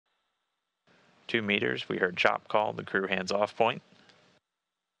2 meters. We heard chop call, the crew hands off point.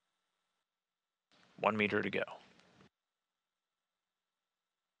 1 meter to go.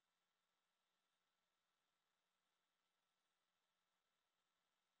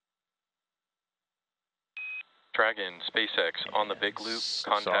 Dragon, SpaceX, on the big loop,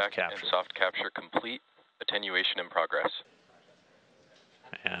 contact and soft capture complete, attenuation in progress.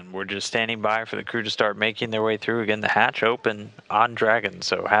 And we're just standing by for the crew to start making their way through. Again, the hatch open on Dragon.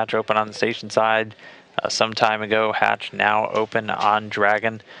 So hatch open on the station side some time ago. Hatch now open on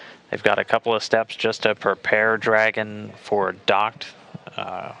Dragon. They've got a couple of steps just to prepare Dragon for docked.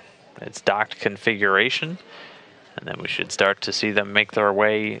 Its docked configuration. And then we should start to see them make their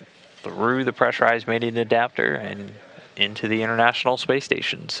way through the pressurized mating adapter and into the International Space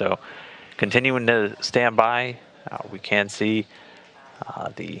Station. So continuing to stand by, we can see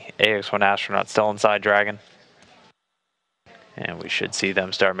the AX-1 astronaut still inside Dragon. And we should see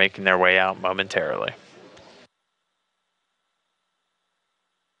them start making their way out momentarily.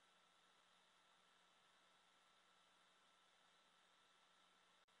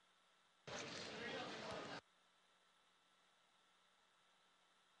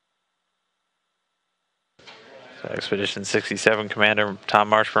 So Expedition 67 Commander Tom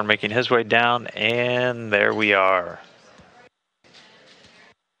Marshburn making his way down, and there we are.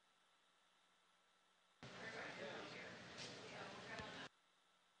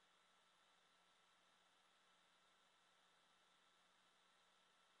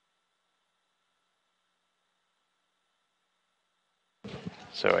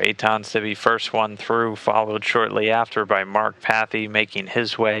 So Aton's to be first one through, followed shortly after by Mark Pathy making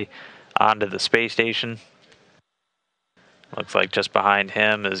his way onto the space station. Looks like just behind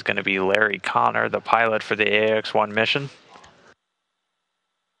him is going to be Larry Connor, the pilot for the AX-1 mission.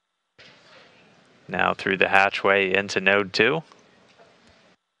 Now through the hatchway into Node 2.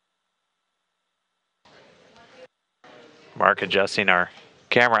 Mark adjusting our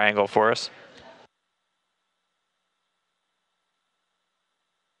camera angle for us.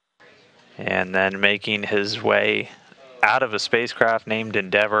 And then making his way out of a spacecraft named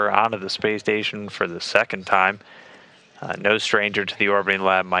Endeavour onto the space station for the second time. No stranger to the orbiting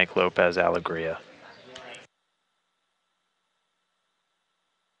lab, Mike Lopez-Alegria.